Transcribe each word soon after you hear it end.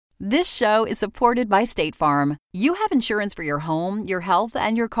This show is supported by State Farm. You have insurance for your home, your health,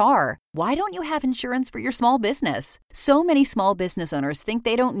 and your car. Why don't you have insurance for your small business? So many small business owners think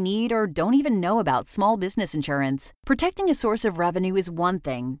they don't need or don't even know about small business insurance. Protecting a source of revenue is one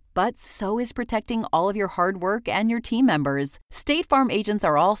thing, but so is protecting all of your hard work and your team members. State Farm agents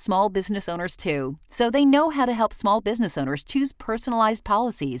are all small business owners too, so they know how to help small business owners choose personalized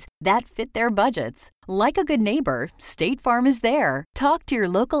policies that fit their budgets. Like a good neighbor, State Farm is there. Talk to your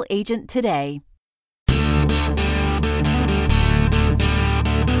local agent today.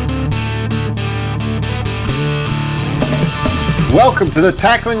 Welcome to the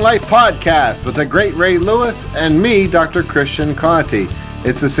Tackling Life podcast with the great Ray Lewis and me, Dr. Christian Conti.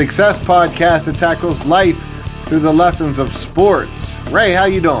 It's a success podcast that tackles life through the lessons of sports. Ray, how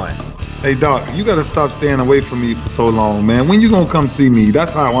you doing? Hey, Doc, you got to stop staying away from me for so long, man. When you going to come see me?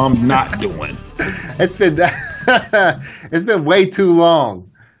 That's how I'm not doing. It's been way too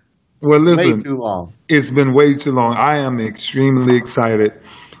long. Well, listen, way too long. It's been way too long. I am extremely excited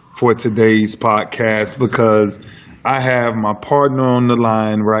for today's podcast because I have my partner on the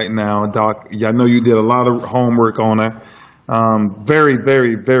line right now, Doc. I know you did a lot of homework on her. Very,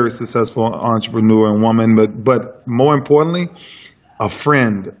 very, very successful entrepreneur and woman, but more importantly, a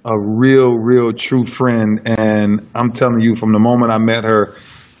friend, a real true friend. And I'm telling you, from the moment I met her,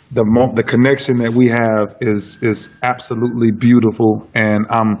 the connection that we have is absolutely beautiful. And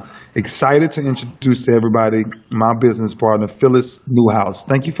I'm excited to introduce to everybody my business partner, Phyllis Newhouse.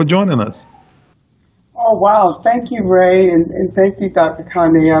 Thank you for joining us. Oh, wow. Thank you, Ray, and thank you, Dr.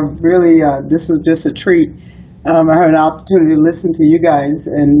 Conti. I'm really, this was just a treat. I had an opportunity to listen to you guys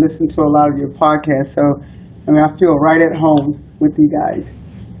and listen to a lot of your podcasts. So, I feel right at home with you guys.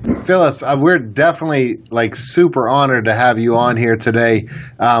 Phyllis, we're definitely super honored to have you on here today.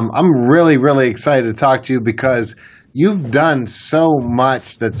 I'm really excited to talk to you because you've done so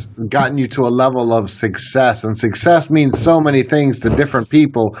much that's gotten you to a level of success, and success means so many things to different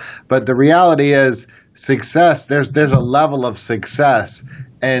people. But the reality is, success, there's a level of success,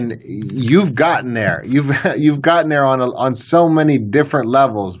 and you've gotten there. You've gotten there on so many different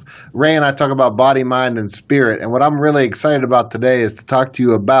levels. Ray and I talk about body, mind, and spirit, and what I'm really excited about today is to talk to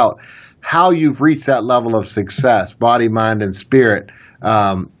you about how you've reached that level of success, body, mind, and spirit.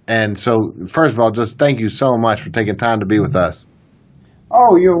 And so, first of all, just thank you so much for taking time to be with us.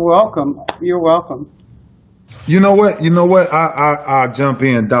 Oh, you're welcome. You're welcome. You know what? I'll jump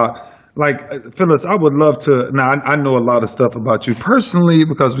in, Doc. Phyllis, I would love to. Now, I know a lot of stuff about you personally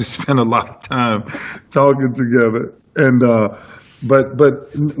because we spend a lot of time talking together. And but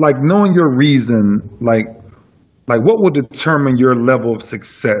knowing your reason, what will determine your level of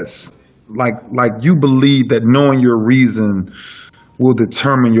success? You believe that knowing your reason will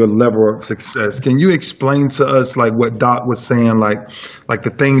determine your level of success. Can you explain to us what Doc was saying, like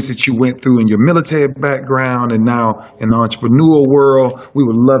the things that you went through in your military background and now in the entrepreneurial world? We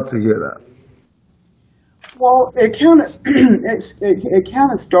would love to hear that. Well, it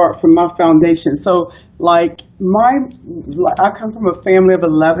kind of start from my foundation. So I come from a family of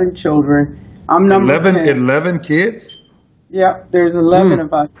 11 children. I'm number 10. 11 kids? Yep, there's 11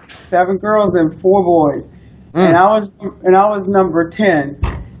 of us, 7 girls and 4 boys. And I was number 10,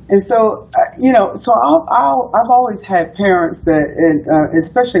 and so I've always had parents that, and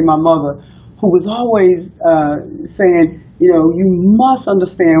especially my mother, who was always saying, you must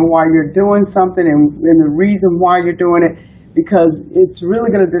understand why you're doing something and the reason why you're doing it, because it's really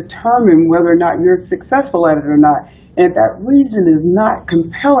going to determine whether or not you're successful at it or not. And if that reason is not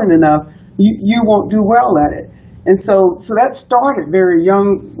compelling enough, you won't do well at it. And so that started very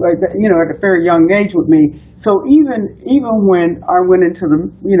young, at a very young age with me. So even when I went into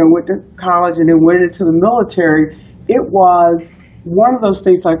went to college and then went into the military, it was one of those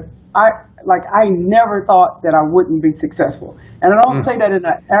things I never thought that I wouldn't be successful. And I don't say that in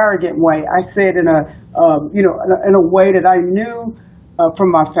an arrogant way. I say it in a way that I knew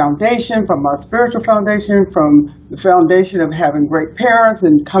from my foundation, from my spiritual foundation, from the foundation of having great parents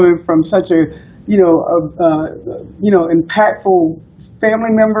and coming from such impactful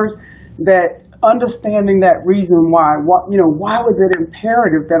family members, that understanding that reason why was it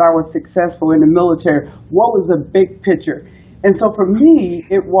imperative that I was successful in the military? What was the big picture? And so for me,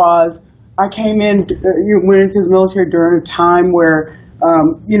 it was, I came in, went into the military during a time where,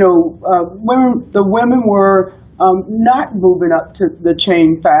 the women were not moving up to the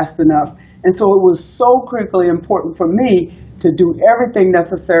chain fast enough. And so it was so critically important for me to do everything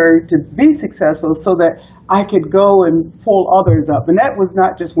necessary to be successful so that I could go and pull others up. And that was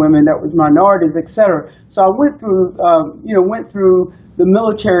not just women, that was minorities, etc. So I went through the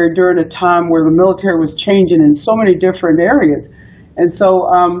military during a time where the military was changing in so many different areas. And so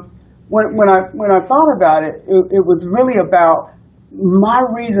when I thought about it, it was really about my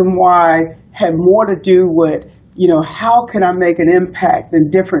reason why had more to do with, how can I make an impact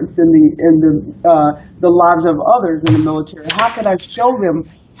and difference in the lives of others in the military? How could I show them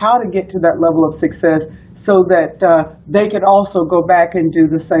how to get to that level of success so that they could also go back and do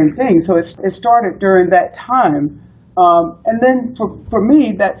the same thing? So it started during that time. And then for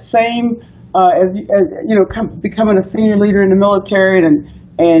me, that same, becoming a senior leader in the military and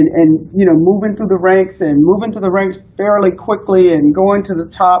moving through the ranks fairly quickly and going to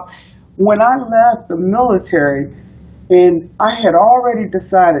the top. When I left the military, and I had already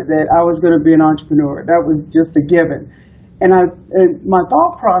decided that I was going to be an entrepreneur. That was just a given. And my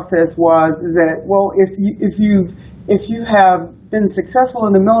thought process was that, well, if you have been successful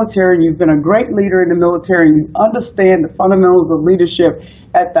in the military, and you've been a great leader in the military, and you understand the fundamentals of leadership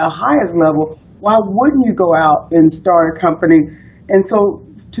at the highest level, why wouldn't you go out and start a company? And so,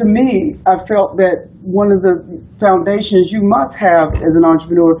 to me, I felt that one of the foundations you must have as an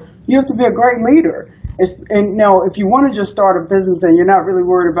entrepreneur, you have to be a great leader. And now, if you want to just start a business and you're not really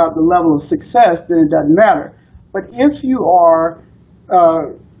worried about the level of success, then it doesn't matter. But if you are,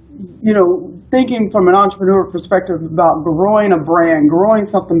 thinking from an entrepreneur perspective about growing a brand, growing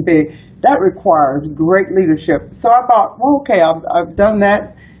something big, that requires great leadership. So I thought, well, okay, I've done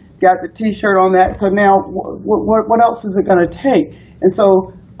that, got the T-shirt on that. So now, what else is it going to take? And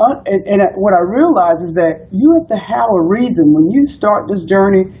so. What I realize is that you have to have a reason. When you start this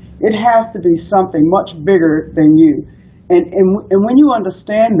journey, it has to be something much bigger than you. And when you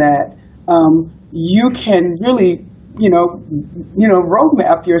understand that, you can really,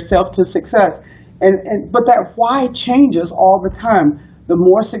 roadmap yourself to success. But that why changes all the time. The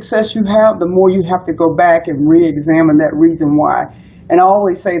more success you have, the more you have to go back and re-examine that reason why. And I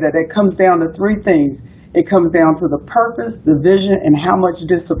always say that it comes down to three things. It comes down to the purpose, the vision, and how much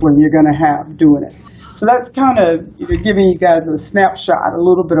discipline you're going to have doing it. So that's kind of giving you guys a snapshot, a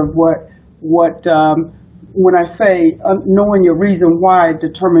little bit of what when I say knowing your reason why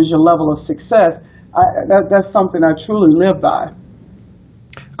determines your level of success, that's something I truly live by.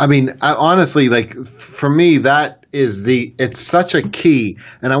 I mean, honestly, for me, it's such a key.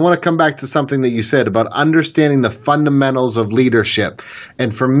 And I want to come back to something that you said about understanding the fundamentals of leadership.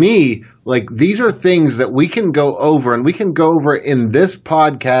 And for me, these are things that we can go over, and we can go over in this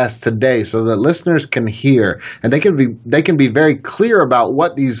podcast today so that listeners can hear, and they can be very clear about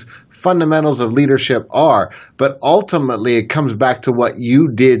what these fundamentals of leadership are. But ultimately, it comes back to what you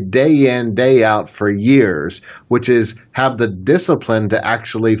did day in, day out for years, which is have the discipline to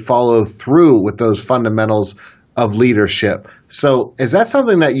actually follow through with those fundamentals of leadership. So is that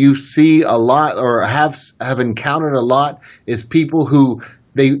something that you see a lot or have encountered a lot, is people who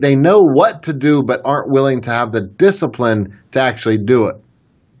they know what to do but aren't willing to have the discipline to actually do it?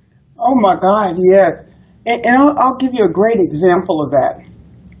 Oh my God, yes. And I'll give you a great example of that.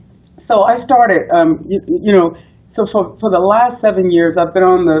 So I started, so for the last 7 years, I've been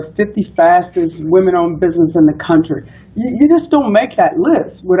on the 50 fastest women-owned business in the country. You just don't make that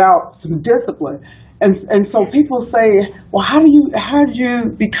list without some discipline. And so people say, well, how did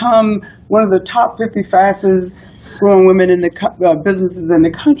you become one of the top 50 fastest growing women in the businesses in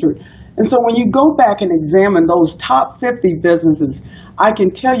the country? And so when you go back and examine those top 50 businesses, I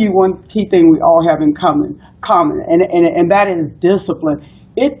can tell you one key thing we all have in common, and that is discipline.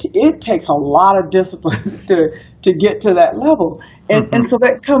 It takes a lot of discipline to get to that level, and so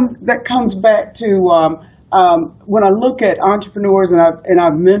that comes back to when I look at entrepreneurs, and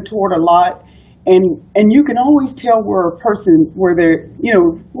I've mentored a lot, and you can always tell where they're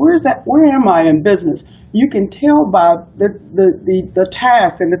where am I in business? You can tell by the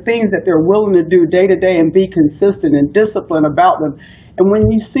tasks and the things that they're willing to do day to day and be consistent and disciplined about them. And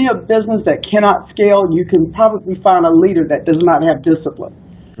when you see a business that cannot scale, you can probably find a leader that does not have discipline.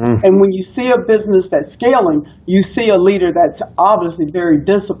 And when you see a business that's scaling, you see a leader that's obviously very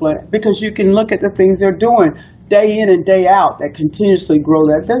disciplined, because you can look at the things they're doing day in and day out that continuously grow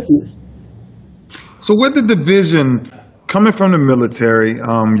that business. So where did the vision, coming from the military,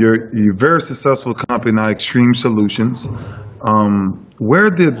 you're a very successful company now, Extreme Solutions. Where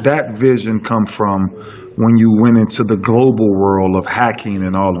did that vision come from when you went into the global world of hacking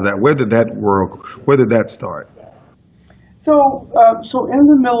and all of that? Where did that start? So in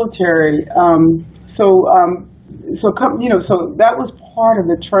the military, so that was part of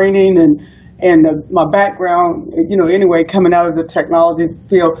the training and my background, anyway, coming out of the technology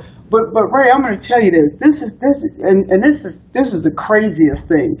field. But Ray, I'm going to tell you this is the craziest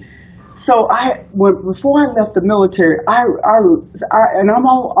thing. So before I left the military,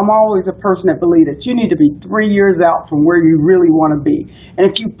 I'm always a person that believes that you need to be 3 years out from where you really want to be. And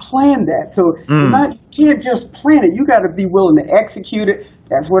if you plan that, so you can't just plan it. You got to be willing to execute it.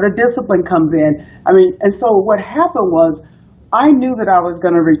 That's where the discipline comes in. I mean, and so what happened was I knew that I was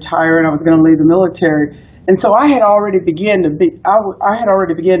going to retire and I was going to leave the military. And so I had already began to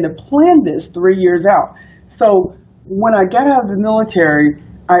plan this 3 years out. So when I got out of the military,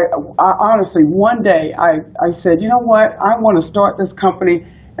 I honestly, one day I said, you know what, I want to start this company.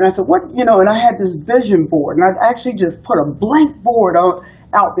 And I said, and I had this vision board, and I actually just put a blank board out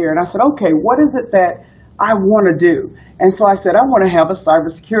there. And I said, okay, what is it that I want to do? And so I said, I want to have a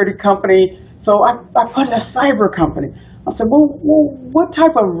cybersecurity company. So I put in a cyber company. I said, well, what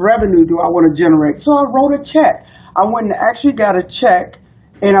type of revenue do I want to generate? So I wrote a check. I went and actually got a check,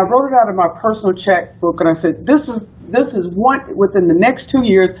 and I wrote it out of my personal checkbook, and I said, this is within the next 2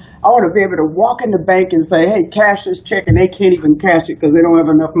 years, I want to be able to walk in the bank and say, hey, cash this check, and they can't even cash it because they don't have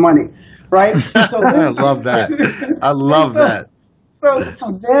enough money, right? So I love that. I love that. So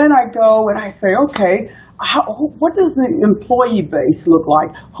then I go and I say, okay, what does the employee base look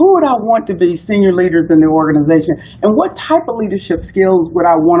like? Who would I want to be senior leaders in the organization? And what type of leadership skills would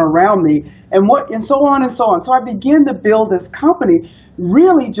I want around me? And so on and so on. So I began to build this company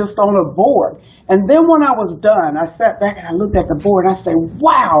really just on a board. And then when I was done, I sat back and I looked at the board and I said,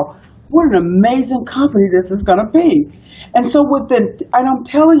 wow, what an amazing company this is going to be. And so and I'm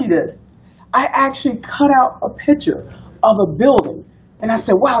telling you this, I actually cut out a picture of a building. And I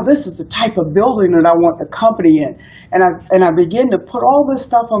said, wow, this is the type of building that I want the company in. And I began to put all this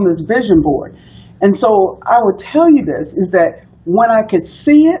stuff on this vision board. And so I would tell you this, is that when I could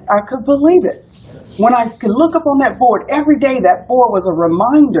see it, I could believe it. When I could look up on that board, every day that board was a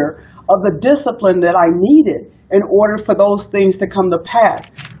reminder of the discipline that I needed in order for those things to come to pass.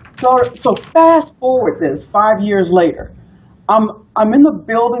 So fast forward this 5 years later. I'm in the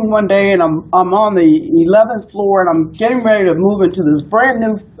building one day and I'm on the 11th floor and I'm getting ready to move into this brand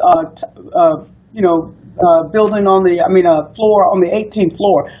new building floor on the 18th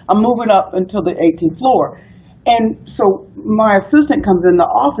floor. I'm moving up until the 18th floor. And so my assistant comes in the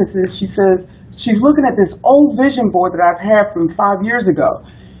office and she says, she's looking at this old vision board that I've had from 5 years ago.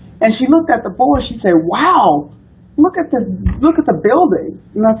 And she looked at the board, she said, wow, look at the building.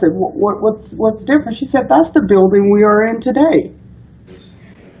 And I said, what's different? She said, that's the building we are in today.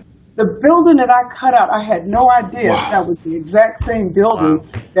 The building that I cut out, I had no idea that was the exact same building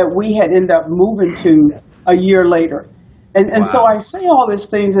that we had ended up moving to a year later. And so I say all these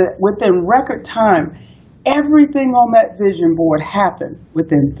things that within record time, everything on that vision board happened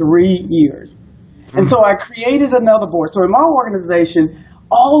within 3 years. And so I created another board. So in my organization,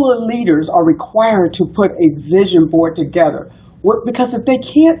 all the leaders are required to put a vision board together. Because if they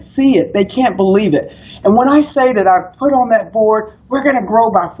can't see it, they can't believe it. And when I say that I put on that board, we're going to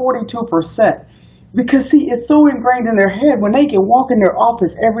grow by 42%. Because, see, it's so ingrained in their head, when they can walk in their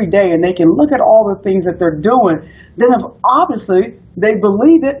office every day and they can look at all the things that they're doing, then obviously they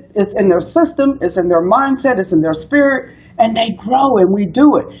believe it, it's in their system, it's in their mindset, it's in their spirit, and they grow and we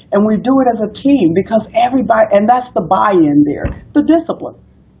do it. And we do it as a team because everybody, and that's the buy-in there, the discipline.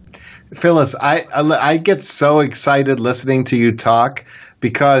 Phyllis, I get so excited listening to you talk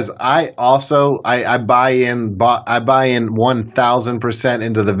because I buy in 1,000%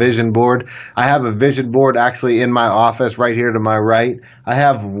 into the vision board. I have a vision board actually in my office right here to my right. I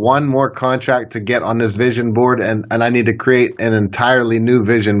have one more contract to get on this vision board and I need to create an entirely new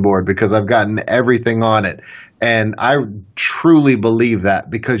vision board because I've gotten everything on it. And I truly believe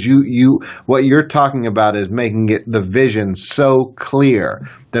that because what you're talking about is making the vision so clear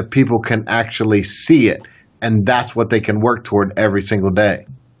that people can actually see it, and that's what they can work toward every single day.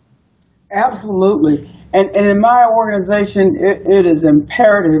 Absolutely. And in my organization, it is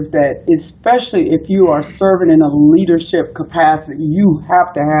imperative that, especially if you are serving in a leadership capacity, you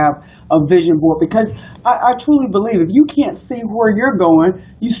have to have a vision board because I truly believe if you can't see where you're going,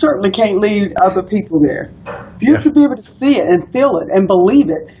 you certainly can't lead other people there. You have to be able to see it and feel it and believe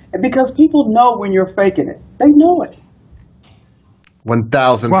it. And because people know when you're faking it. They know it.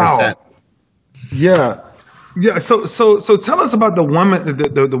 1,000%. Wow. Yeah. Yeah. So tell us about the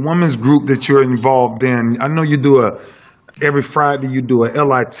women's group that you're involved in. I know you do every Friday you do a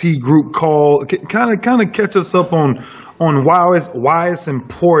LIT group call. Kind of catch us up on why it's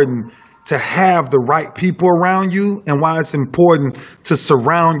important to have the right people around you and why it's important to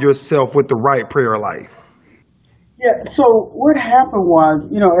surround yourself with the right prayer life. Yeah, so what happened was,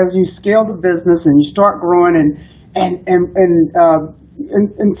 as you scale the business and you start growing and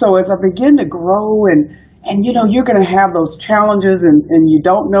so as I begin to grow and And, you're going to have those challenges and you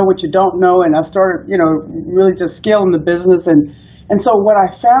don't know what you don't know. And I started, really just scaling the business. And so what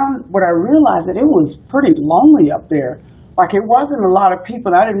I realized that it was pretty lonely up there. Like it wasn't a lot of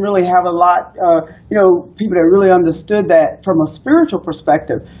people. And I didn't really have a lot, people that really understood that from a spiritual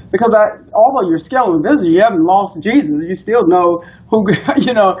perspective. Because although you're scaling the business, you haven't lost Jesus. You still know who,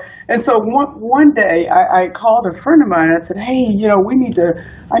 And so one day I called a friend of mine and I said, hey,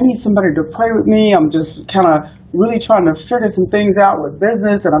 I need somebody to pray with me. I'm just kind of really trying to figure some things out with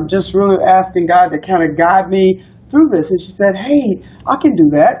business. And I'm just really asking God to kind of guide me through this. And she said, hey, I can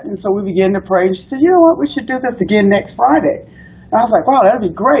do that. And so we began to pray. And she said, you know what, we should do this again next Friday. And I was like, wow, that'd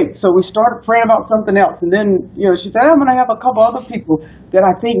be great. So we started praying about something else. And then, she said, I'm going to have a couple other people that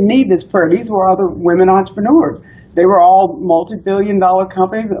I think need this prayer. These were other women entrepreneurs. They were all multi-million dollar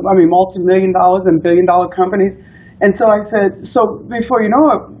companies and billion-dollar companies. And so I said, so before you know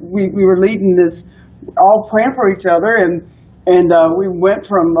it, we were leading this, all praying for each other. And we went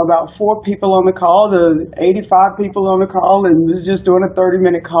from about 4 people on the call to 85 people on the call, and was just doing a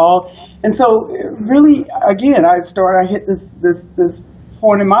 30-minute call. And so really, again, I hit this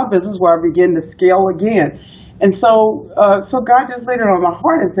point in my business where I began to scale again. And so God just laid it on my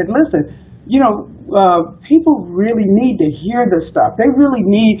heart and said, listen, people really need to hear this stuff. They really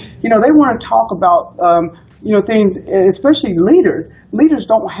need, they want to talk about, things, especially leaders. Leaders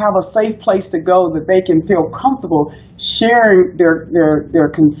don't have a safe place to go that they can feel comfortable sharing their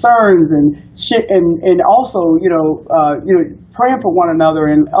concerns and also, praying for one another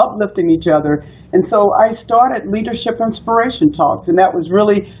and uplifting each other. And so I started Leadership Inspiration Talks, and that was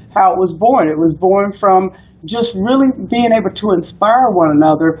really how it was born. It was born from just really being able to inspire one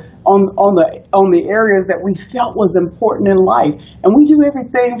another on the areas that we felt was important in life. And we do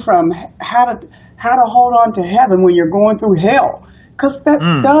everything from how to hold on to heaven when you're going through hell, because that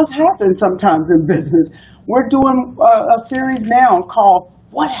does happen sometimes in business. We're doing a series now called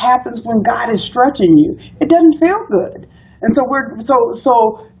 "What Happens When God Is Stretching You." It doesn't feel good. And so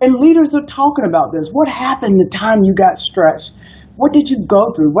and leaders are talking about this. What happened the time you got stretched? What did you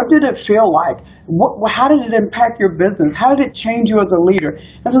go through? What did it feel like? How did it impact your business? How did it change you as a leader?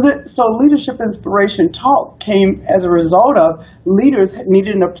 And so Leadership Inspiration Talk came as a result of leaders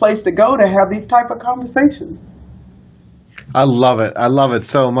needing a place to go to have these type of conversations. I love it. I love it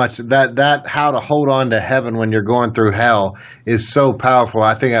so much. That how to hold on to heaven when you're going through hell is so powerful.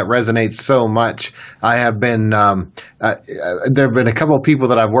 I think that resonates so much. I have been there have been a couple of people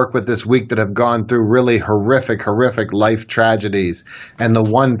that I've worked with this week that have gone through really horrific life tragedies. And the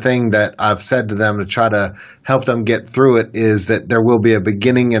one thing that I've said to them to try to help them get through it is that there will be a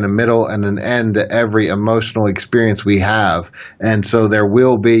beginning and a middle and an end to every emotional experience we have. And so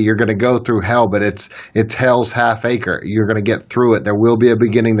you're going to go through hell, but it's hell's half acre. You're going to get through it. There will be a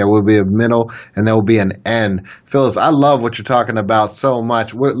beginning, there will be a middle, and there will be an end. Phyllis, I love what you're talking about so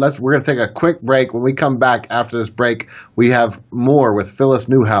much. We're going to take a quick break. When we come back after this break, we have more with Phyllis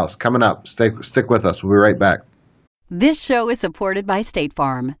Newhouse coming up. Stick with us. We'll be right back. This show is supported by State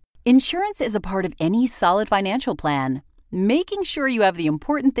Farm. Insurance is a part of any solid financial plan. Making sure you have the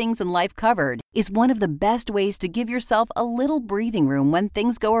important things in life covered is one of the best ways to give yourself a little breathing room when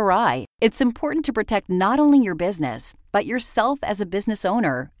things go awry. It's important to protect not only your business, but yourself as a business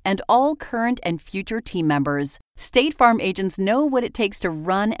owner and all current and future team members. State Farm agents know what it takes to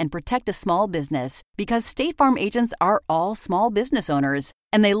run and protect a small business because State Farm agents are all small business owners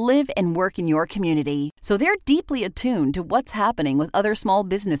and they live and work in your community. So they're deeply attuned to what's happening with other small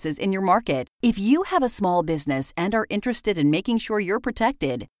businesses in your market. If you have a small business and are interested in making sure you're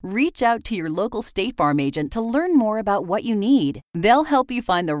protected, reach out to your local State Farm agent to learn more about what you need. They'll help you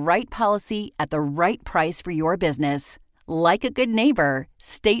find the right policy at the right price for your business. Like a good neighbor,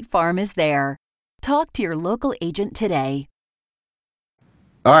 State Farm is there. Talk to your local agent today.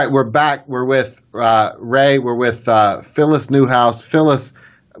 All right, we're back. We're with Ray. We're with Phyllis Newhouse. Phyllis,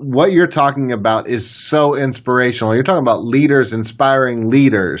 what you're talking about is so inspirational. You're talking about leaders inspiring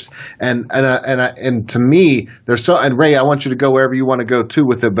leaders, and to me, there's so. And Ray, I want you to go wherever you want to go too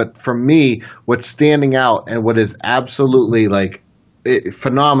with it. But for me, what's standing out and what is absolutely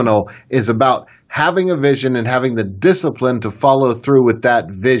phenomenal is about having a vision and having the discipline to follow through with that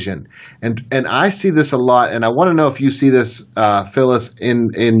vision. And I see this a lot, and I want to know if you see this, Phyllis, in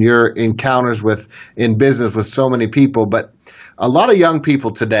your encounters in business with so many people. But a lot of young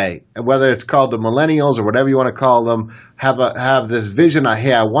people today, whether it's called the millennials or whatever you want to call them, have this vision.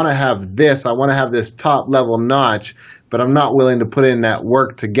 I want to have this. I want to have this top level notch, but I'm not willing to put in that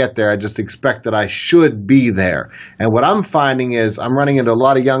work to get there. I just expect that I should be there. And what I'm finding is I'm running into a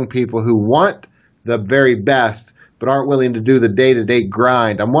lot of young people who want the very best, but aren't willing to do the day-to-day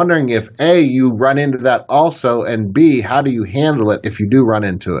grind. I'm wondering if A, you run into that also, and B, how do you handle it if you do run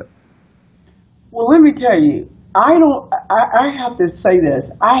into it? Well, let me tell you, I have to say this.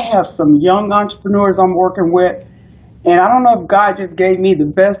 I have some young entrepreneurs I'm working with, and I don't know if God just gave me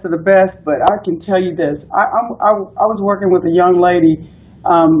the best of the best, but I can tell you this. I was working with a young lady,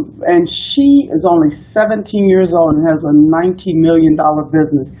 and she is only 17 years old and has a $90 million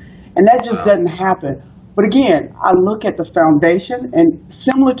business. And that just doesn't happen. But again, I look at the foundation, and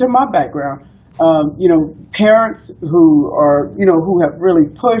similar to my background, parents who are, who have really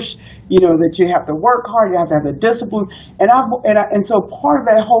pushed, that you have to work hard, you have to have the discipline. And so part of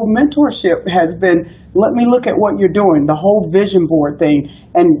that whole mentorship has been, let me look at what you're doing, the whole vision board thing.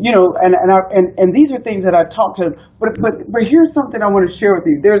 And, and these are things that I talk to them. But here's something I want to share with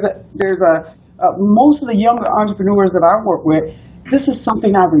you. Most of the younger entrepreneurs that I work with, this is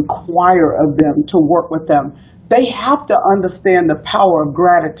something I require of them to work with them. They have to understand the power of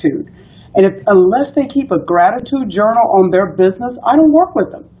gratitude. And unless they keep a gratitude journal on their business, I don't work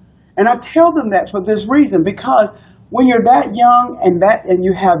with them. And I tell them that for this reason, because when you're that young and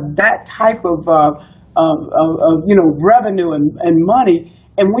you have that type of revenue and money,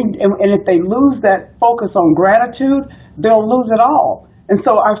 and if they lose that focus on gratitude, they'll lose it all. And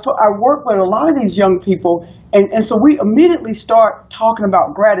so I work with a lot of these young people, and so we immediately start talking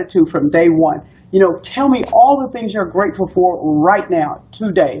about gratitude from day one. Tell me all the things you're grateful for right now,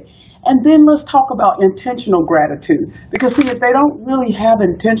 today. And then let's talk about intentional gratitude. Because see, if they don't really have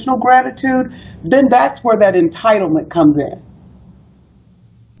intentional gratitude, then that's where that entitlement comes in.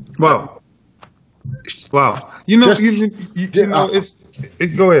 Wow.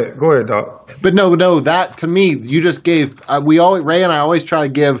 Go ahead, Doc. But no, that to me, you just gave. Ray and I always try to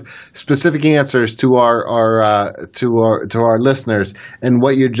give specific answers to our listeners, and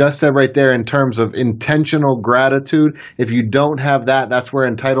what you just said right there in terms of intentional gratitude. If you don't have that, that's where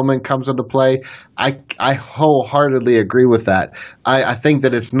entitlement comes into play. I wholeheartedly agree with that. I think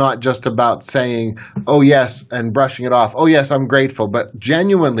that it's not just about saying, oh yes, and brushing it off. Oh yes, I'm grateful, but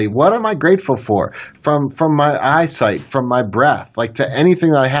genuinely, what am I grateful for? From my eyesight, from my breath, like to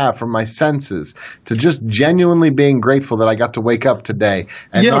anything that I have, from my senses, to just genuinely being grateful that I got to wake up today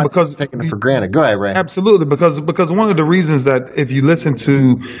and not because taking it for granted. Go ahead, Ray. Absolutely, because one of the reasons that if you listen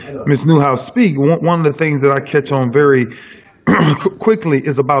to Ms. Newhouse speak, one of the things that I catch on very quickly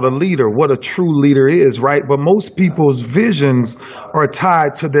is about a leader, what a true leader is, right? But most people's visions are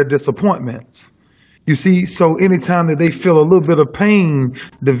tied to their disappointments. You see, so anytime that they feel a little bit of pain,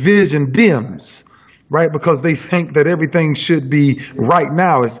 the vision dims, right? Because they think that everything should be right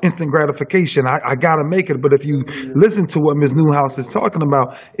now. It's instant gratification. I got to make it. But if you listen to what Ms. Newhouse is talking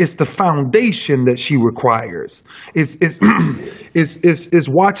about, it's the foundation that she requires. It's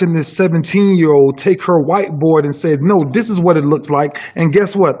watching this 17-year-old take her whiteboard and say, no, this is what it looks like. And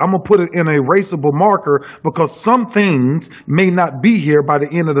guess what? I'm going to put it in a erasable marker because some things may not be here by the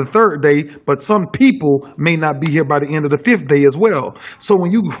end of the third day, but some people may not be here by the end of the fifth day as well. So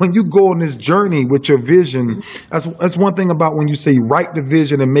when you go on this journey with your vision, that's one thing about when you say write the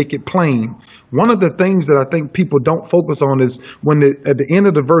vision and make it plain. One of the things that I think people don't focus on is when at the end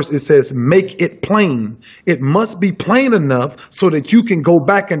of the verse it says make it plain. It must be plain enough so that you can go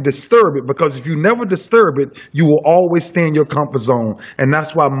back and disturb it, because if you never disturb it, you will always stay in your comfort zone. And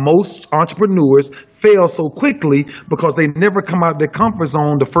that's why most entrepreneurs fail so quickly, because they never come out of their comfort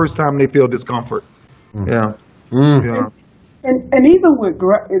zone the first time they feel discomfort. Yeah. Yeah. And even with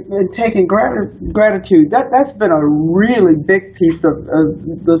taking gratitude, that's been a really big piece of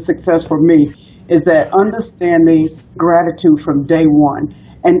the success for me, is that understanding gratitude from day one,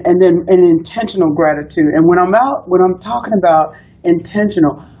 and then an intentional gratitude. And when I'm talking about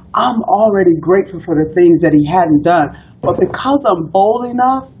intentional, I'm already grateful for the things that he hadn't done. But because I'm bold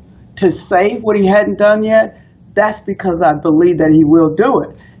enough to say what he hadn't done yet, that's because I believe that he will do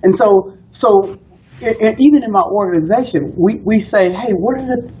it. And so. And even in my organization, we say, hey, what are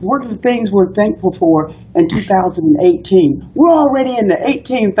the things we're thankful for in 2018? We're already in the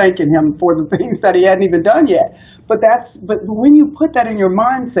 18 thanking him for the things that he hadn't even done yet. But when you put that in your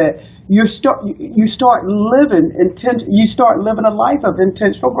mindset, you start living a life of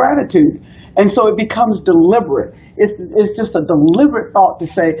intentional gratitude. And so it becomes deliberate. It's just a deliberate thought to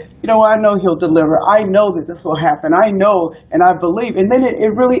say, I know he'll deliver. I know that this will happen. I know and I believe. And then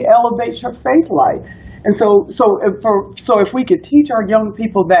it really elevates your faith life. And so if we could teach our young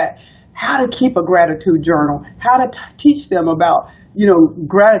people how to keep a gratitude journal, how to teach them about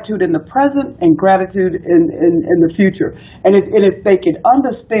gratitude in the present and gratitude in the future. And if they could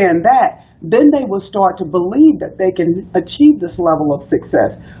understand that, then they will start to believe that they can achieve this level of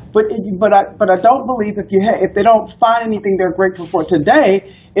success. But I don't believe if they don't find anything they're grateful for today,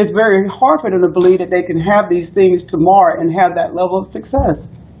 it's very hard for them to believe that they can have these things tomorrow and have that level of success.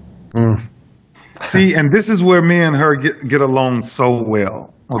 Mm. See, and this is where me and her get along so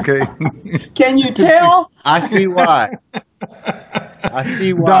well. Okay. Can you tell? I see why. I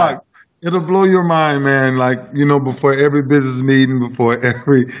see why. Doc, it'll blow your mind, man. Like, before every business meeting, before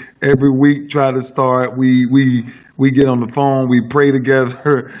every week try to start, we get on the phone, we pray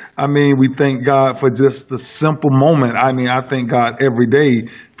together. I mean, we thank God for just the simple moment. I mean, I thank God every day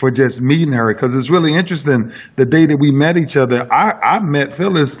for just meeting her, because it's really interesting. The day that we met each other, I met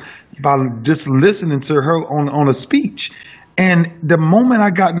Phyllis by just listening to her on a speech. And the moment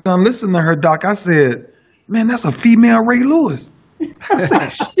I got done listening to her, Doc, I said, man, that's a female Ray Lewis. I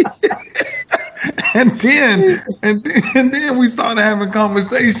said, and then we started having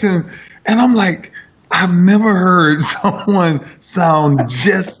conversation, and I'm like, I've never heard someone sound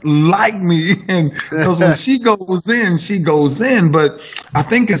just like me. And because when she goes in. But I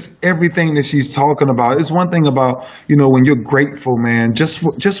think it's everything that she's talking about. It's one thing about, when you're grateful, man, just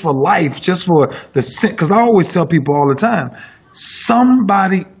for life, just for because I always tell people all the time,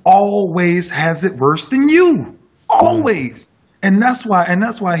 somebody always has it worse than you. Always. And that's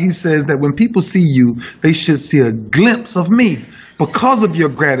why he says that when people see you, they should see a glimpse of me, because of your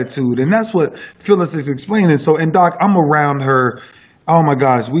gratitude. And that's what Phyllis is explaining. So, and Doc, I'm around her. Oh my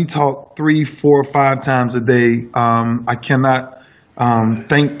gosh, we talk 3, 4, 5 times a day. I cannot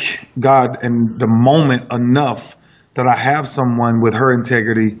thank God in the moment enough that I have someone with her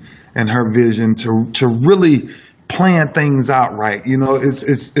integrity and her vision to really plan things out right.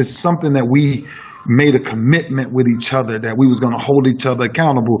 It's something that we made a commitment with each other that we was going to hold each other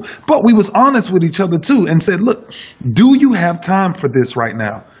accountable, but we was honest with each other too, and said, look, do you have time for this right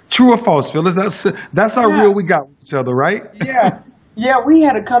now? True or false, Phyllis? That's how real we got with each other, right? Yeah, we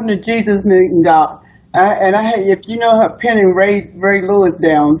had a come to Jesus meeting, Doc, and I had, if you know her, pinning Ray Lewis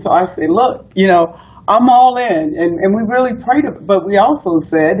down. So I said, look, I'm all in, and we really prayed, but we also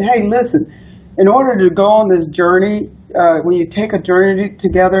said, hey, listen, in order to go on this journey, when you take a journey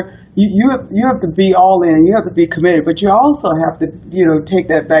together, you have to be all in. You have to be committed, but you also have to take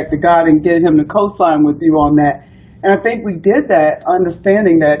that back to God and get Him to co-sign with you on that. And I think we did that,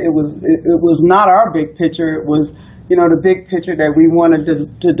 understanding that it was not our big picture. It was the big picture that we wanted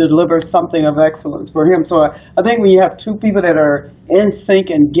to deliver something of excellence for Him. So I think when you have two people that are in sync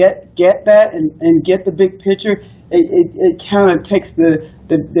and get that and get the big picture, it kind of takes the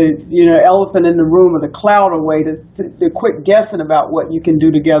elephant in the room or the cloud away, to quit guessing about what you can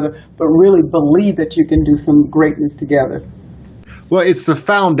do together, but really believe that you can do some greatness together. Well, it's the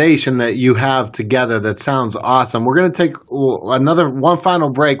foundation that you have together that sounds awesome. We're going to take one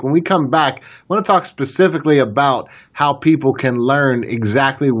final break. When we come back, I want to talk specifically about how people can learn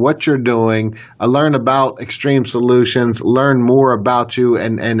exactly what you're doing, learn about Extreme Solutions, learn more about you,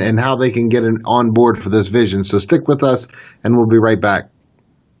 and how they can get on board for this vision. So stick with us, and we'll be right back.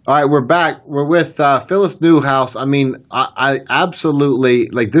 All right, we're back. We're with Phyllis Newhouse. I mean, I absolutely,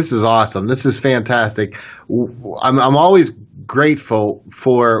 this is awesome. This is fantastic. I'm always grateful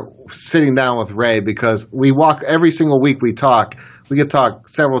for sitting down with Ray, because we walk every single week. We could talk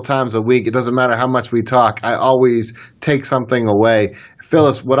several times a week. It doesn't matter how much we talk. I always take something away.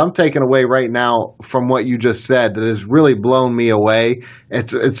 Phyllis, what I'm taking away right now from what you just said that has really blown me away,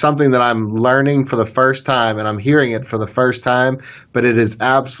 it's something that I'm learning for the first time, and I'm hearing it for the first time, but it is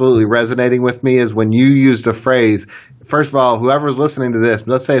absolutely resonating with me, is when you use the phrase, first of all, whoever's listening to this,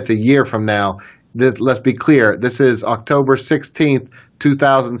 let's say it's a year from now, let's be clear, this is October 16th,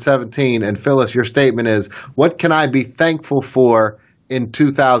 2017, and Phyllis, your statement is, what can I be thankful for in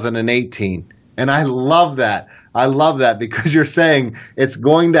 2018? And I love that. I love that, because you're saying it's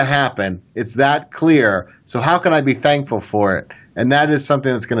going to happen. It's that clear. So how can I be thankful for it? And that is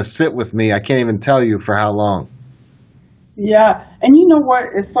something that's going to sit with me. I can't even tell you for how long. Yeah, and you know what?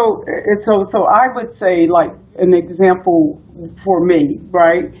 So I would say, like, an example for me,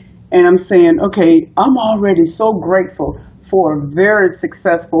 right? And I'm saying, okay, I'm already so grateful for a very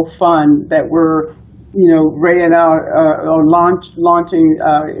successful fund that we're, Ray and I are launching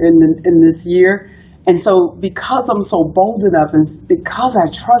in this year. And so because I'm so bold enough, and because I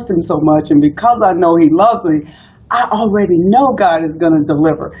trust Him so much, and because I know He loves me, I already know God is going to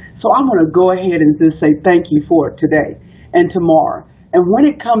deliver. So I'm going to go ahead and just say thank you for it today and tomorrow. And when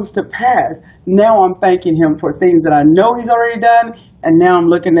it comes to pass, now I'm thanking him for things that I know he's already done, and now I'm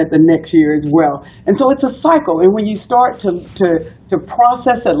looking at the next year as well. And so it's a cycle. And when you start to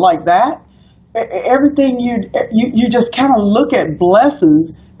process it like that, everything you just kind of look at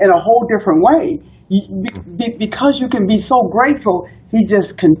blessings in a whole different way. Because you can be so grateful, he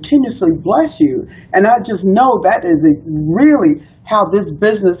just continuously bless you. And I just know that is really how this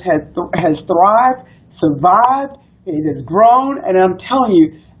business has thrived, survived, it has grown, and I'm telling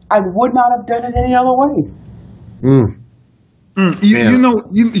you, I would not have done it any other way. You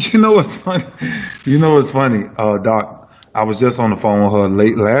know what's funny? You know what's funny, Doc? I was just on the phone with her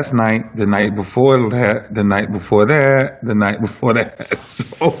late last night, the night before that, the night before that, the night before that.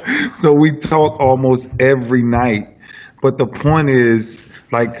 So we talk almost every night. But the point is,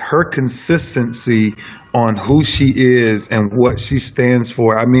 like, her consistency on who she is and what she stands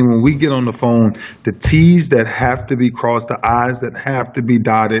for. I mean, when we get on the phone, the T's that have to be crossed, the I's that have to be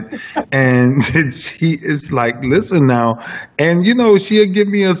dotted, and she is like, listen now. And, you know, she'll give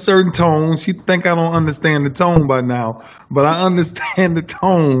me a certain tone. She think I don't understand the tone by now, but I understand the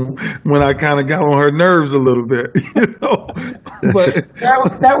tone when I kind of got on her nerves a little bit, you know. But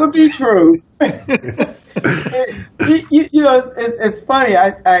that would be true. You know, it's funny.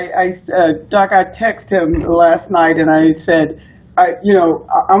 Doc, I texted him last night and I said,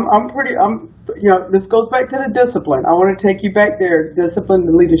 this goes back to the discipline. I want to take you back there, discipline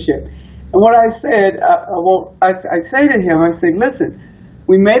and leadership. And what I said, I say to him, I say, listen,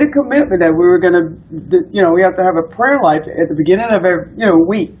 we made a commitment that we were going to, we have to have a prayer life at the beginning of every,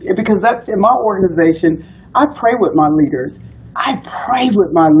 week, because that's in my organization. I pray with my leaders.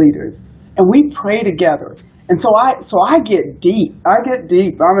 And we pray together. And so I get deep. I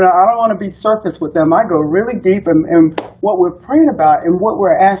mean, I don't want to be surface with them. I go really deep in what we're praying about and what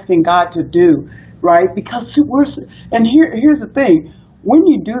we're asking God to do, right? Because here's the thing. When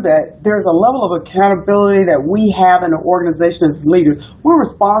you do that, there's a level of accountability that we have in an organization as leaders. We're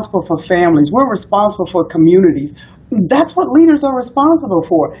responsible for families. We're responsible for communities. That's what leaders are responsible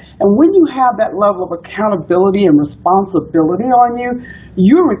for. And when you have that level of accountability and responsibility on you,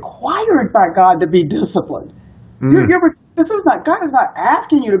 you're required by God to be disciplined. God is not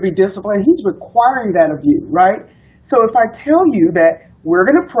asking you to be disciplined. He's requiring that of you, right? So if I tell you that we're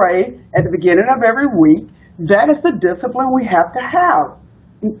going to pray at the beginning of every week, that is the discipline we have to have.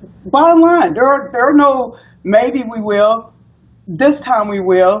 Bottom line, there are no maybe we will, this time we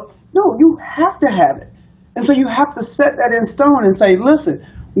will. No, you have to have it. And so you have to set that in stone and say, listen,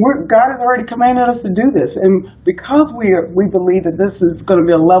 God has already commanded us to do this. And because we believe that this is going to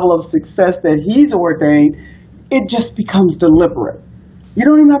be a level of success that he's ordained, it just becomes deliberate. You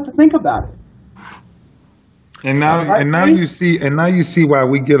don't even have to think about it. And now you see why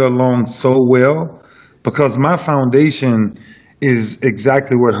we get along so well, because my foundation is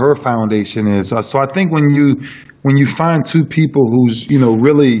exactly what her foundation is. So I think when you find two people who's,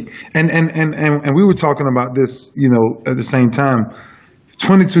 really, and we were talking about this, at the same time,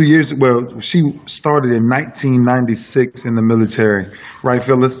 22 years, well, she started in 1996 in the military, right,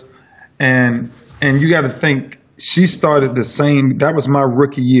 Phyllis? And you got to think, she started the same, that was my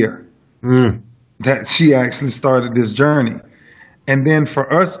rookie year, that she actually started this journey. And then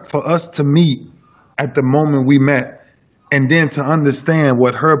for us to meet at the moment we met, and then to understand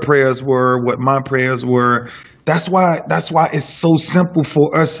what her prayers were, what my prayers were, that's why it's so simple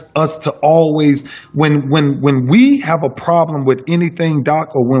for us to always, when we have a problem with anything,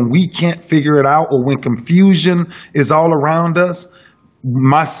 Doc, or when we can't figure it out, or when confusion is all around us,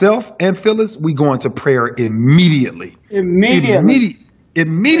 myself and Phyllis, we go into prayer immediately. Immediately.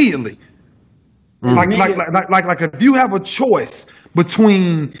 Like if you have a choice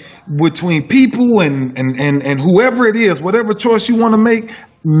between people and whoever it is, whatever choice you want to make,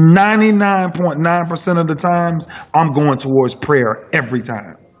 99.9% of the times, I'm going towards prayer every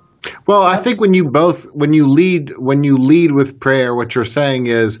time. Well, I think when you lead with prayer, what you're saying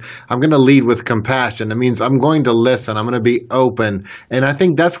is, I'm going to lead with compassion. It means I'm going to listen. I'm going to be open. And I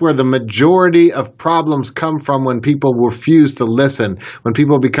think that's where the majority of problems come from, when people refuse to listen, when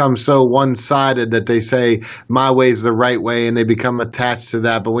people become so one-sided that they say, my way is the right way, and they become attached to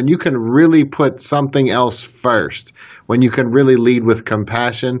that. But when you can really put something else first, when you can really lead with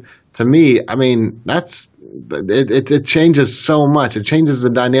compassion, to me, I mean, it changes so much. It changes the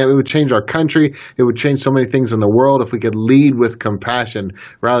dynamic. It would change our country. It would change so many things in the world if we could lead with compassion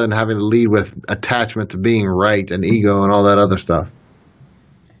rather than having to lead with attachment to being right and ego and all that other stuff.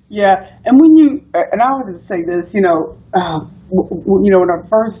 Yeah, and and I wanted to say this, when I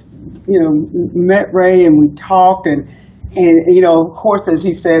first, met Ray and we talked, and of course, as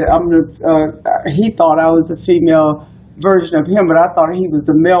he said, he thought I was a female version of him, but I thought he was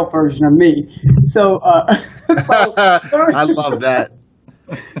the male version of me. So, I love that.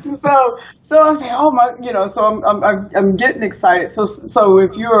 So I say, oh my, so I'm getting excited. So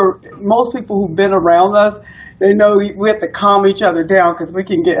if most people who've been around us, they know we have to calm each other down because we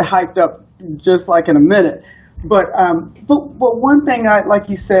can get hyped up just like in a minute. But one thing like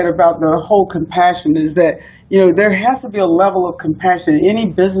you said about the whole compassion is that, there has to be a level of compassion in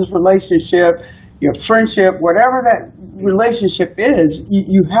any business relationship, your friendship, whatever that relationship is.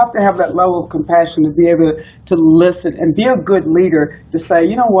 You have to have that level of compassion to be able to listen and be a good leader to say,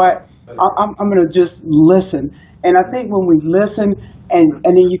 you know what, I'm going to just listen. And I think when we listen and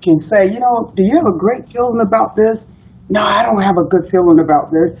then you can say, do you have a great feeling about this? No, I don't have a good feeling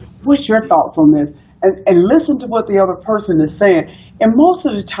about this. What's your thoughts on this? And listen to what the other person is saying. And most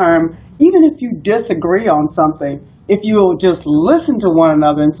of the time, even if you disagree on something, if you'll just listen to one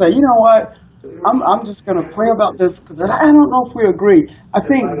another and say, you know what, I'm just going to pray about this because I don't know if we agree. I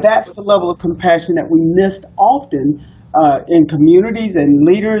think that's the level of compassion that we missed often in communities and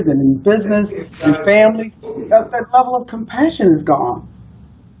leaders and in business and families. That level of compassion is gone.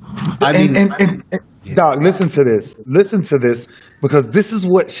 And Doc, listen to this, because this is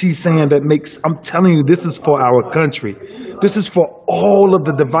what she's saying I'm telling you, this is for our country. This is for all of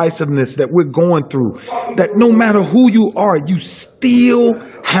the divisiveness that we're going through, that no matter who you are, you still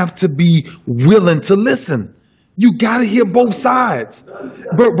have to be willing to listen. You got to hear both sides.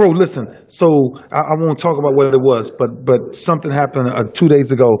 Bro, listen. So I won't talk about what it was, but something happened 2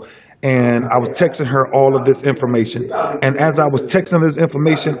 days ago. And I was texting her all of this information. And as I was texting this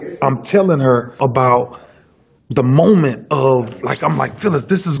information, I'm telling her about the moment of I'm like, Phyllis,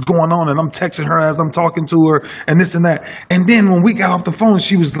 this is going on. And I'm texting her as I'm talking to her and this and that. And then when we got off the phone,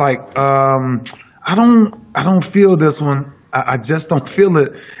 she was like, I don't feel this one. I just don't feel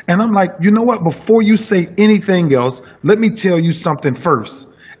it. And I'm like, you know what? Before you say anything else, let me tell you something first.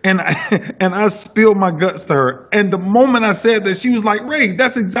 And I spilled my guts to her. And the moment I said that, she was like, Ray,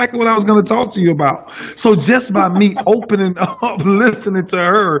 that's exactly what I was going to talk to you about. So just by me opening up, listening to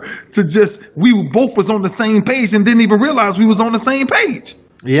her, we both was on the same page and didn't even realize we was on the same page.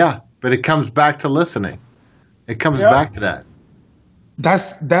 Yeah, but it comes back to listening. It comes back to that.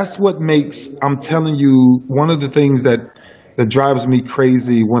 That's what makes, I'm telling you, one of the things that drives me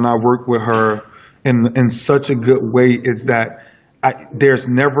crazy when I work with her in such a good way is that there's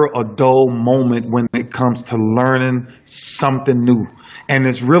never a dull moment when it comes to learning something new. And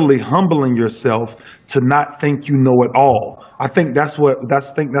it's really humbling yourself to not think you know it all. I think that's what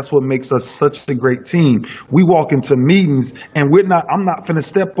makes us such a great team. We walk into meetings and I'm not finna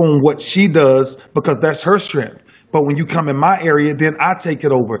step on what she does because that's her strength. But when you come in my area, then I take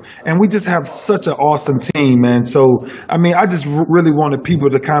it over. And we just have such an awesome team, man. So, I mean, I just really wanted people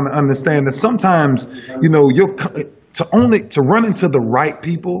to kind of understand that sometimes, to run into the right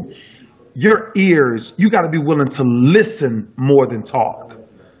people, your ears, you got to be willing to listen more than talk.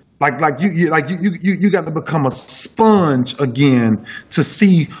 You got to become a sponge again to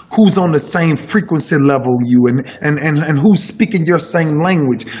see who's on the same frequency level you and who's speaking your same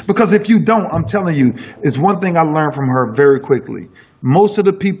language. Because if you don't, I'm telling you, it's one thing I learned from her very quickly. Most of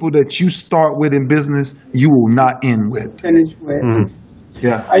the people that you start with in business, you will not end with. Finish with. Mm-hmm.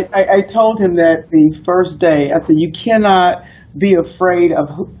 Yeah. I told him that the first day. I said, you cannot be afraid of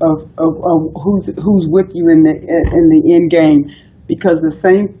who's with you in the end game, because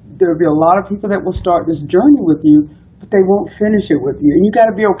there'll be a lot of people that will start this journey with you, but they won't finish it with you, and you got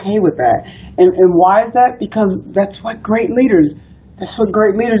to be okay with that. And why is that? Because that's what great leaders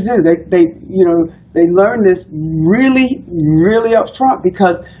do. They learn this really, really up front,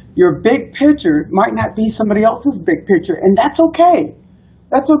 because your big picture might not be somebody else's big picture, and that's okay.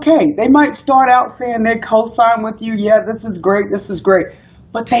 That's okay. They might start out saying they co-sign with you, yeah, this is great,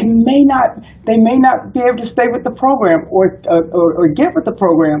 but they may not be able to stay with the program or get with the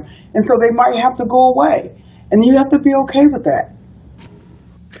program, and so they might have to go away, and you have to be okay with that.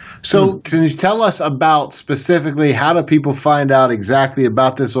 So can you tell us about specifically how do people find out exactly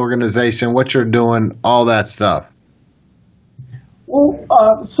about this organization, what you're doing, all that stuff? Well,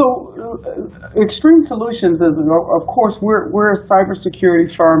 Extreme Solutions is, of course, we're a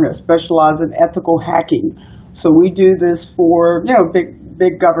cybersecurity firm that specializes in ethical hacking. So we do this for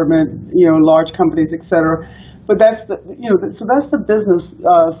big government, large companies, et cetera. But that's the business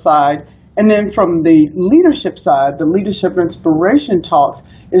side. And then from the leadership side, the Leadership Inspiration Talks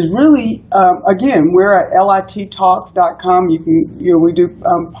is really, again, we're at littalks.com. We do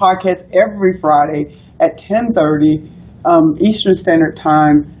podcasts every Friday at 10:30 Eastern Standard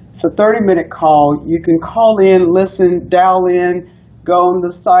Time. It's a 30-minute call. You can call in, listen, dial in, go on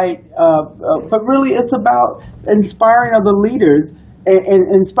the site. But really, it's about inspiring other leaders and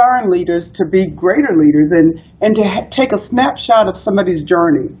inspiring leaders to be greater leaders and to take a snapshot of somebody's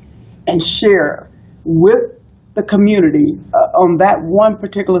journey and share with the community on that one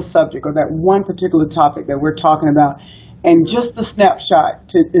particular subject or that one particular topic that we're talking about, and just a snapshot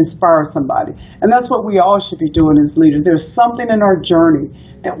to inspire somebody. And that's what we all should be doing as leaders. There's something in our journey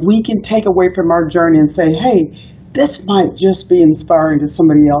that we can take away from our journey and say, hey, this might just be inspiring to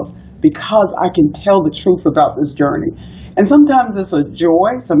somebody else because I can tell the truth about this journey. And sometimes it's a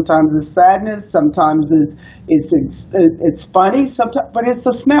joy, sometimes it's sadness, sometimes it's funny, sometimes, but it's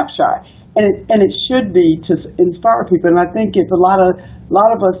a snapshot, and it should be to inspire people. And I think if a lot of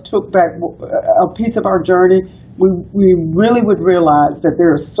us took back a piece of our journey, we really would realize that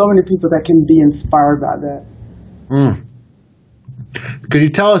there are so many people that can be inspired by that. Could you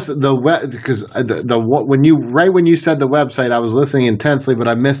tell us because when you said the website, I was listening intensely, but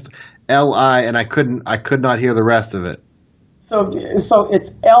I missed LI and I could not hear the rest of it. So it's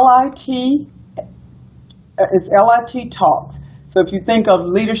LIT. It's LIT Talks. So if you think of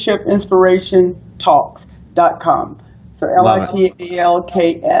Leadership Inspiration Talks.com. So LITALKS.com.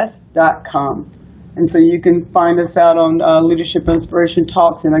 And so you can find us out on Leadership Inspiration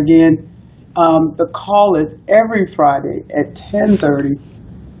Talks. And again, the call is every Friday at 10:30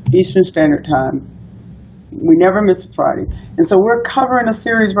 Eastern Standard Time. We never miss a Friday. And so we're covering a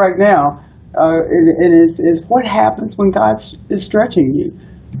series right now. And it's what happens when God is stretching you.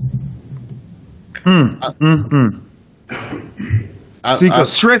 See,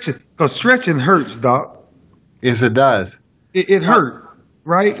 because stretching hurts, Doc. Yes, it does. It hurt,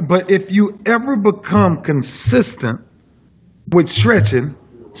 right? But if you ever become consistent with stretching,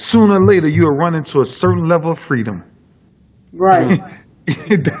 sooner or later you'll run into a certain level of freedom. Right.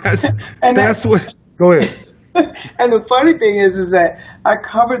 that's what. Go ahead. And the funny thing is that I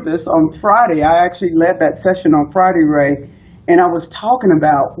covered this on Friday. I actually led that session on Friday, Ray, and I was talking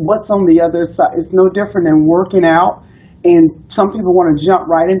about what's on the other side. It's no different than working out, and some people want to jump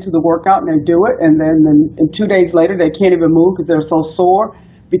right into the workout and they do it, and then 2 days later they can't even move because they're so sore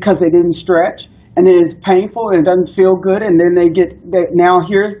because they didn't stretch, and then it's painful and it doesn't feel good, and then now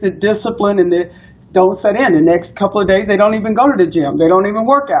here's the discipline and the don't set in. The next couple of days, they don't even go to the gym. They don't even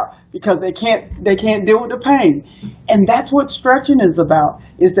work out because they can't deal with the pain. And that's what stretching is about,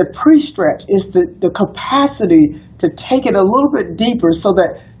 is the pre-stretch, is the capacity to take it a little bit deeper so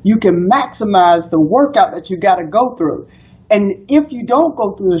that you can maximize the workout that you got to go through. And if you don't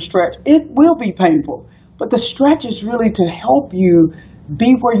go through the stretch, it will be painful. But the stretch is really to help you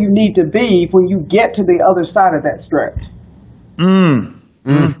be where you need to be when you get to the other side of that stretch.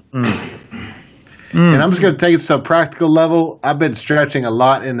 And I'm just going to take it to a practical level. I've been stretching a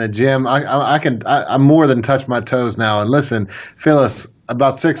lot in the gym. I more than touch my toes now. And listen, Phyllis,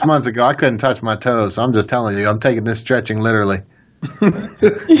 about 6 months ago, I couldn't touch my toes. So I'm just telling you, I'm taking this stretching literally. So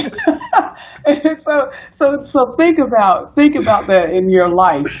think about that in your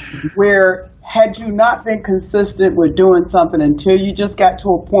life, where had you not been consistent with doing something until you just got to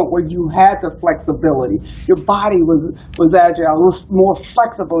a point where you had the flexibility, your body was agile, it was more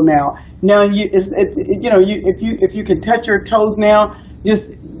flexible now. Now if you can touch your toes now, you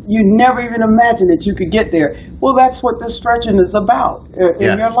never even imagined that you could get there. Well, that's what this stretching is about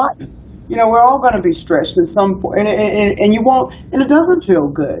in your life. We're all going to be stretched at some point, and you won't, and it doesn't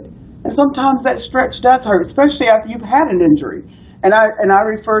feel good. And sometimes that stretch does hurt, especially after you've had an injury. And I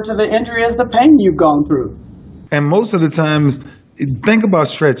refer to the injury as the pain you've gone through. And most of the times, think about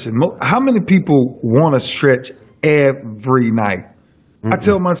stretching. How many people want to stretch every night? Mm-hmm. I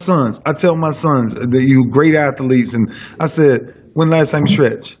tell my sons that you great athletes, and I said, when last time you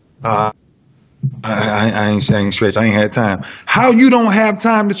stretched? I ain't stretch. I ain't had time. How you don't have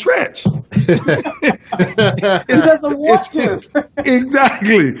time to stretch?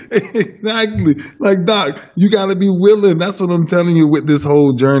 Exactly. Like, Doc, you got to be willing. That's what I'm telling you with this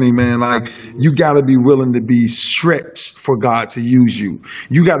whole journey, man. Like, you got to be willing to be stretched for God to use you.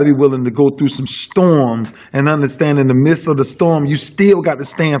 You got to be willing to go through some storms and understand in the midst of the storm, you still got to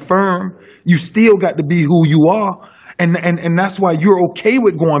stand firm. You still got to be who you are. And that's why you're okay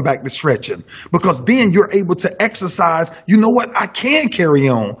with going back to stretching, because then you're able to exercise. You know what? I can carry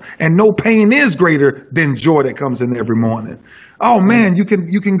on, and no pain is greater than joy that comes in every morning. Oh man, you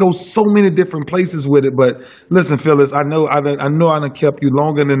can go so many different places with it. But listen, Phyllis, I know I done kept you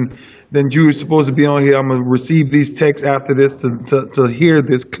longer than you were supposed to be on here. I'm gonna receive these texts after this to hear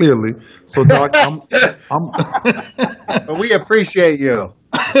this clearly. So, Doc, But we appreciate you.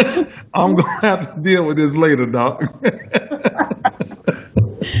 I'm going to have to deal with this later, Doc.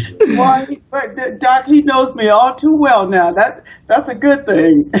 Well, but Doc, he knows me all too well now. That's a good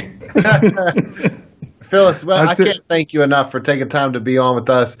thing. Phyllis, well, I can't thank you enough for taking time to be on with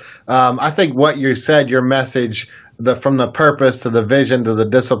us. I think what you said, your message, from the purpose to the vision to the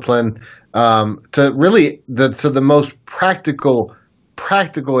discipline, to really to the most practical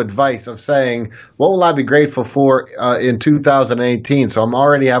advice of saying, what will I be grateful for in 2018? So I'm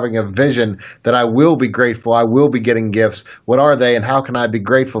already having a vision that I will be grateful. I will be getting gifts. What are they, and how can I be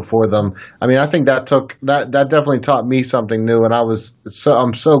grateful for them? I mean, I think that definitely taught me something new, and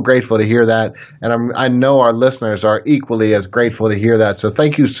I'm so grateful to hear that, and I know our listeners are equally as grateful to hear that. So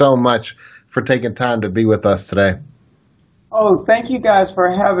thank you so much for taking time to be with us today. Oh, thank you guys for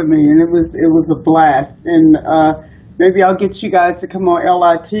having me, and it was a blast. And maybe I'll get you guys to come on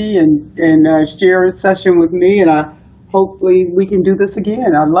LIT and share a session with me, and hopefully we can do this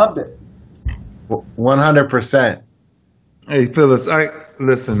again. I loved it. 100%. Hey, Phyllis,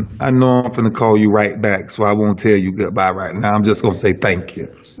 listen, I know I'm going to call you right back, so I won't tell you goodbye right now. I'm just going to say thank you.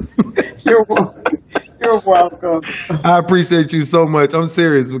 You're welcome. You're welcome. I appreciate you so much. I'm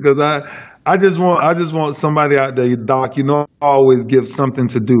serious, because I just want somebody out there, Doc. You know, I always give something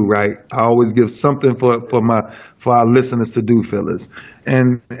to do, right? I always give something for our listeners to do, Phyllis.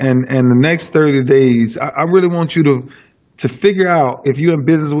 And the next 30 days, I really want you to figure out, if you're in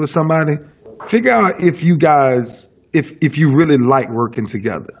business with somebody, figure out if you guys, if you really like working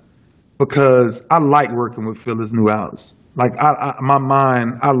together. Because I like working with Phyllis Newhouse. Like my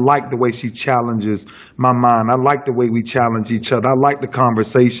mind, I like the way she challenges my mind. I like the way we challenge each other. I like the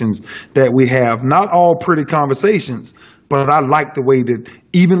conversations that we have. Not all pretty conversations, but I like the way that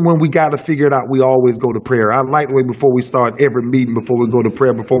even when we got to figure it out, we always go to prayer. I like the way before we start every meeting, before we go to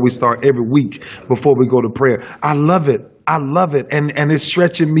prayer, before we start every week, before we go to prayer. I love it. I love it. And it's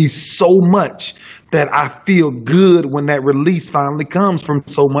stretching me so much that I feel good when that release finally comes from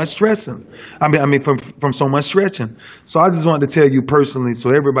so much stressing. I mean, from so much stretching. So I just wanted to tell you personally,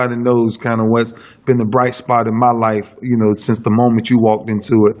 so everybody knows kind of what's been the bright spot in my life, you know, since the moment you walked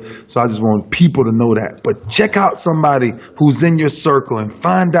into it. So I just want people to know that. But check out somebody who's in your circle and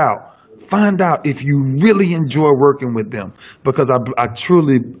find out if you really enjoy working with them, because I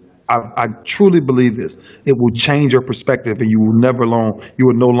truly believe this. It will change your perspective, and you will no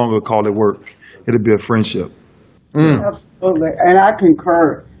longer call it work. It'll be a friendship. Absolutely. And I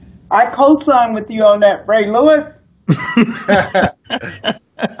concur. I co-sign with you on that, Ray Lewis.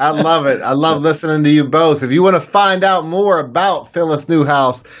 I love it. I love listening to you both. If you want to find out more about Phyllis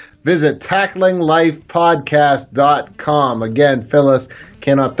Newhouse, visit tacklingLifePodcast.com. Again, Phyllis,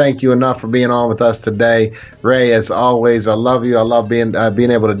 cannot thank you enough for being on with us today. Ray, as always, I love you. I love being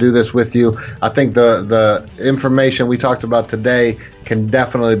able to do this with you. I think the information we talked about today can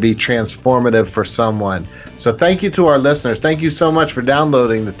definitely be transformative for someone. So thank you to our listeners. Thank you so much for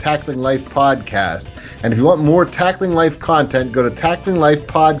downloading the Tackling Life podcast. And if you want more Tackling Life content, go to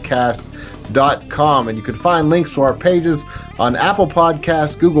tacklingLifePodcast.com, and you can find links to our pages on Apple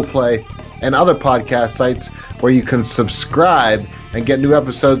Podcasts, Google Play, and other podcast sites where you can subscribe and get new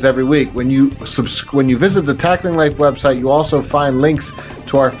episodes every week. When you visit the Tackling Life website, you also find links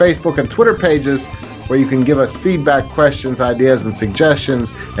to our Facebook and Twitter pages where you can give us feedback, questions, ideas, and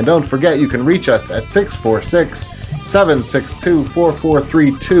suggestions. And don't forget, you can reach us at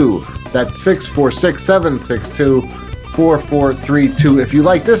 646-762-4432. That's 646-762-4432. If you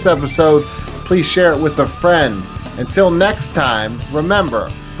like this episode, please share it with a friend. Until next time, remember,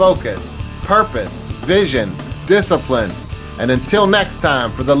 focus, purpose, vision, discipline. And until next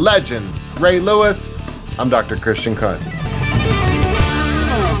time, for the legend, Ray Lewis, I'm Dr. Christian Kuhn.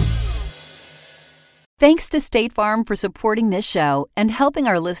 Thanks to State Farm for supporting this show and helping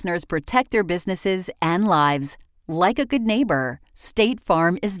our listeners protect their businesses and lives. Like a good neighbor, State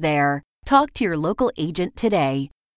Farm is there. Talk to your local agent today.